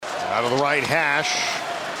Out of the right hash.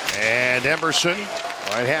 And Emerson,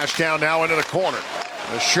 right hash down now into the corner.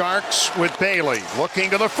 The Sharks with Bailey looking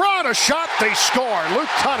to the front. A shot, they score. Luke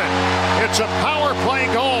Cunningham. It's a power play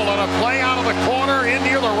goal and a play out of the corner in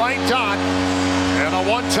near the right dot. And a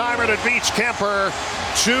one-timer that beats Kemper.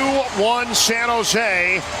 2-1 San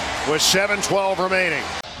Jose with 7:12 remaining.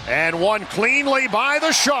 And one cleanly by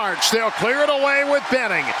the Sharks. They'll clear it away with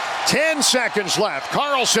Benning. 10 seconds left.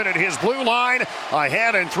 Carlson at his blue line.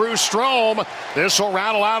 Ahead and through Strome. This will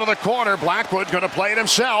rattle out of the corner. Blackwood going to play it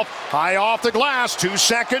himself. High off the glass. 2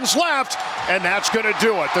 seconds left. And that's going to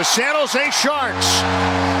do it. The San Jose Sharks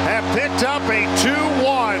have picked up a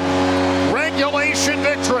 2-1 regulation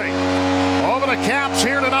victory over the Caps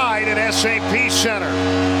here tonight at SAP Center.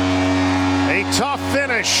 A tough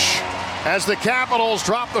finish as the Capitals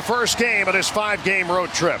drop the first game of this 5-game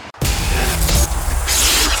road trip.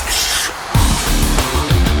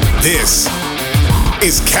 This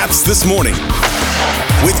is Caps This Morning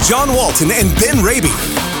with John Walton and Ben Raby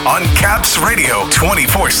on Caps Radio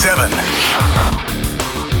 24/7.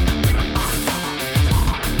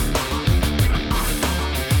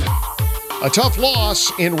 A tough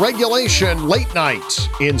loss in regulation late night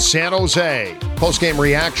in San Jose. Postgame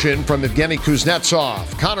reaction from Evgeny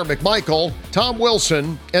Kuznetsov, Connor McMichael, Tom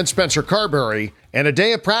Wilson, and Spencer Carbery. And a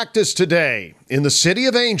day of practice today in the City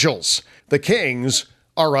of Angels. The Kings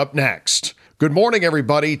are up next. Good morning,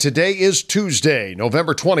 everybody. Today is Tuesday,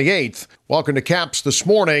 November 28th. Welcome to Caps This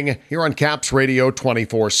Morning here on Caps Radio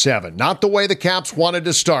 24/7. Not the way the Caps wanted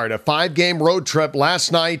to start a 5-game road trip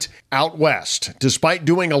last night out west. Despite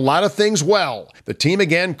doing a lot of things well, the team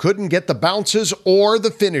again couldn't get the bounces or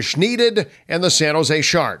the finish needed, and the San Jose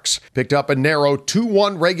Sharks picked up a narrow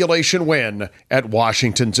 2-1 regulation win at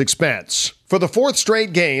Washington's expense. For the 4th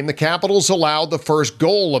straight game, the Capitals allowed the first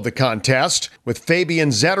goal of the contest, with Fabian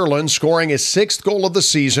Zetterlund scoring his 6th goal of the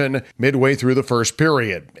season midway through the first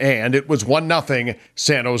period. And it was 1-0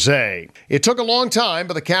 San Jose. It took a long time,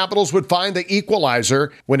 but the Capitals would find the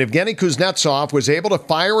equalizer when Evgeny Kuznetsov was able to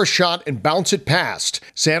fire a shot and bounce it past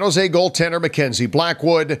San Jose goaltender Mackenzie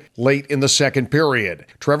Blackwood late in the second period.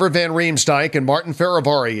 Trevor Van Riemsdyk and Martin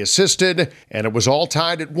Fehérváry assisted, and it was all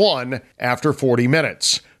tied at 1 after 40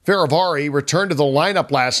 minutes. Fehérváry returned to the lineup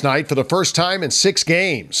last night for the first time in 6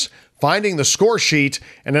 games, finding the score sheet,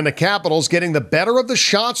 and then the Capitals getting the better of the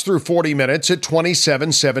shots through 40 minutes at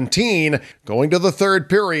 27-17, going to the third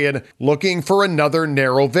period, looking for another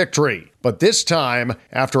narrow victory. But this time,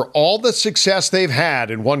 after all the success they've had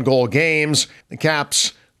in one-goal games, the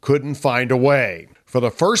Caps couldn't find a way. For the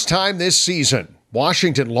first time this season,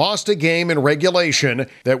 Washington lost a game in regulation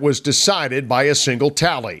that was decided by a single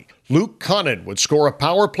tally. Luke Cunningham would score a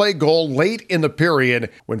power play goal late in the period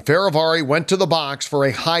when Fehérváry went to the box for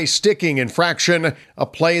a high-sticking infraction, a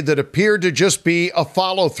play that appeared to just be a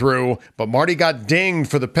follow-through, but Marty got dinged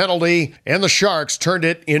for the penalty, and the Sharks turned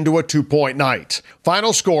it into a 2-point night.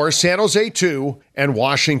 Final score, San Jose 2 and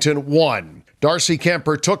Washington 1. Darcy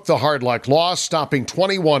Kuemper took the hard-luck loss, stopping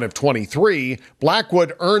 21 of 23.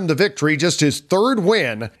 Blackwood earned the victory, just his 3rd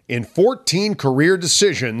win in 14 career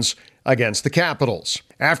decisions against the Capitals.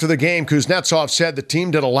 After the game, Kuznetsov said the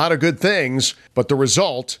team did a lot of good things, but the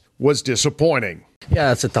result was disappointing.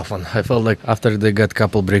 Yeah, it's a tough one. I felt like after they got a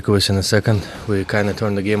couple breakaways in the second, we kind of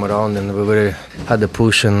turned the game around and we really had the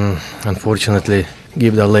push, and unfortunately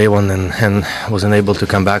gave the lay one and wasn't able to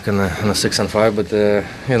come back in a 6-5. But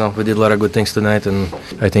we did a lot of good things tonight, and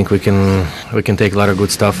I think we can take a lot of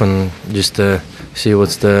good stuff and just see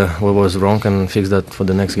what was wrong and fix that for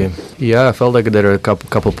the next game. Yeah, I felt like there were a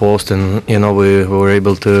couple posts, and we were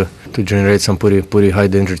able to generate some pretty high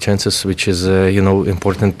danger chances, which is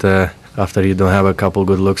important. After you don't have a couple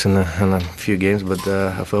good looks in a few games, but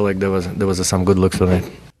I feel like there was some good looks tonight.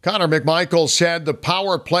 Connor McMichael said the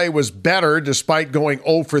power play was better despite going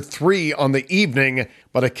 0 for 3 on the evening,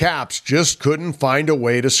 but the Caps just couldn't find a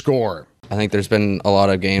way to score. I think there's been a lot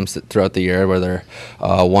of games throughout the year where they're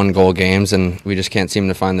one-goal games, and we just can't seem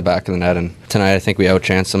to find the back of the net. And tonight I think we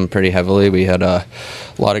outchanced them pretty heavily. We had a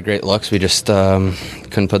lot of great looks. We just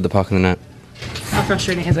couldn't put the puck in the net. How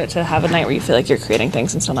frustrating is it to have a night where you feel like you're creating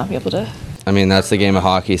things and still not be able to? I mean, that's the game of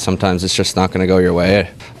hockey. Sometimes it's just not going to go your way.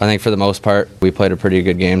 I think for the most part, we played a pretty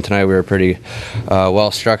good game tonight. We were pretty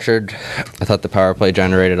well-structured. I thought the power play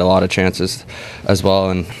generated a lot of chances as well,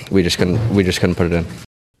 and we just couldn't put it in.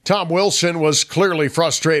 Tom Wilson was clearly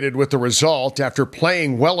frustrated with the result after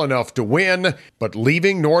playing well enough to win, but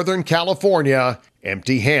leaving Northern California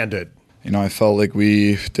empty-handed. I felt like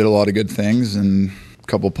we did a lot of good things, and a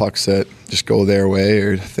couple pucks that just go their way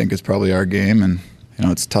or think it's probably our game, and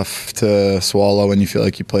it's tough to swallow when you feel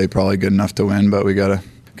like you played probably good enough to win, but we gotta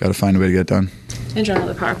got to find a way to get it done. In general,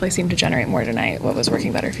 the power play seemed to generate more tonight. What was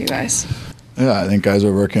working better for you guys? Yeah, I think guys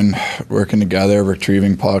are working together,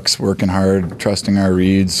 retrieving pucks, working hard, trusting our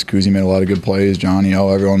reads. Kuzi made a lot of good plays. Johnny,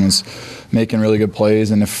 everyone was making really good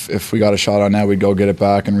plays. And if we got a shot on net, we'd go get it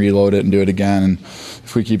back and reload it and do it again. And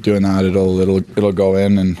if we keep doing that, it'll go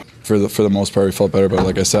in. And for the most part, we felt better. But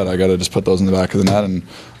like I said, I got to just put those in the back of the net, and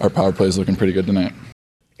our power play is looking pretty good tonight.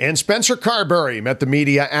 And Spencer Carbery met the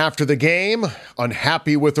media after the game,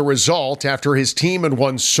 unhappy with the result after his team had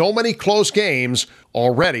won so many close games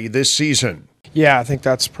already this season. Yeah, I think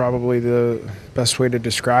that's probably the best way to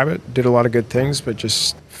describe it. Did a lot of good things, but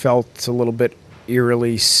just felt a little bit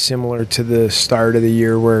eerily similar to the start of the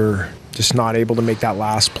year, where just not able to make that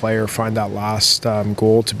last play or find that last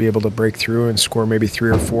goal to be able to break through and score maybe 3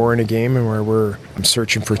 or 4 in a game, and where I'm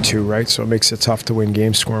searching for 2, right? So it makes it tough to win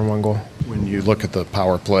games scoring 1 goal. When you look at the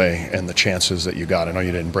power play and the chances that you got, I know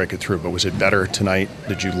you didn't break it through, but was it better tonight?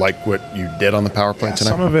 Did you like what you did on the power play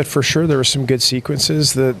tonight? Some of it for sure. There were some good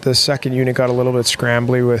sequences. The second unit got a little bit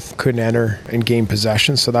scrambly with couldn't enter and gain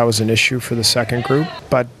possession, so that was an issue for the second group.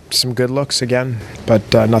 But some good looks again,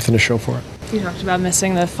 but nothing to show for it. You talked about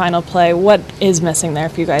missing the final play. What is missing there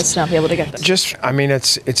for you guys to not be able to get this?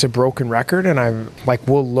 It's a broken record, and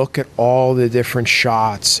we'll look at all the different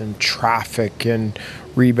shots and traffic and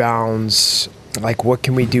rebounds. Like, what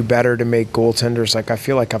can we do better to make goaltenders? Like, I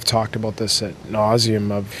feel like I've talked about this at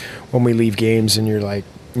nauseum of when we leave games and you're like,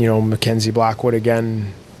 Mackenzie Blackwood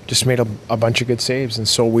again just made a bunch of good saves, and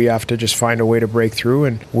so we have to just find a way to break through,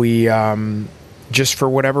 and we just for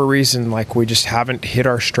whatever reason, we just haven't hit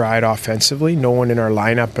our stride offensively. No one in our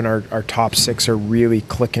lineup and our top 6 are really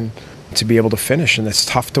clicking to be able to finish, and it's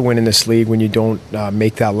tough to win in this league when you don't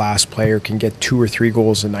make that last play or can get 2 or 3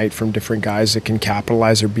 goals a night from different guys that can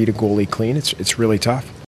capitalize or beat a goalie clean. It's really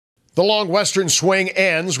tough. The long Western swing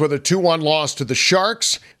ends with a 2-1 loss to the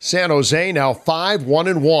Sharks. San Jose now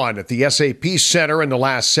 5-1-1 at the SAP Center in the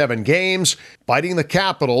last 7 games, biting the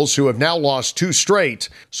Capitals, who have now lost 2 straight,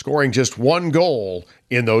 scoring just 1 goal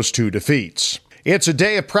in those 2 defeats. It's a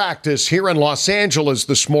day of practice here in Los Angeles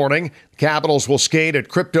this morning. The Capitals will skate at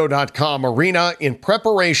Crypto.com Arena in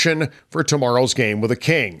preparation for tomorrow's game with the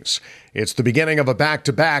Kings. It's the beginning of a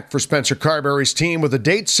back-to-back for Spencer Carbery's team, with a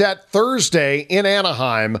date set Thursday in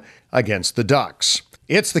Anaheim against the Ducks.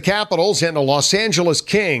 It's the Capitals and the Los Angeles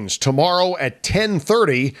Kings tomorrow at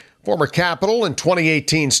 10:30. Former Capital and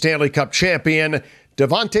 2018 Stanley Cup champion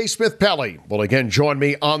Devontae Smith-Pelly will again join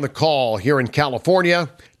me on the call here in California.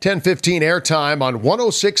 10:15 airtime on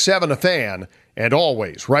 106.7 The Fan, and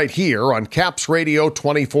always right here on Caps Radio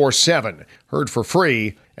 24/7. Heard for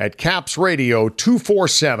free at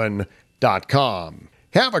capsradio247.com.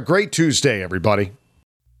 Have a great Tuesday, everybody.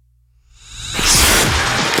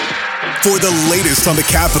 For the latest on the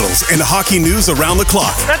Capitals and hockey news around the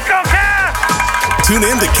clock. Let's go, Caps! Tune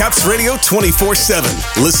in to Caps Radio 24/7.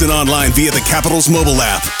 Listen online via the Capitals mobile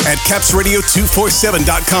app at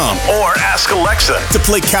capsradio247.com. Or ask Alexa to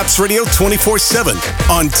play Caps Radio 24/7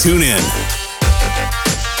 on TuneIn.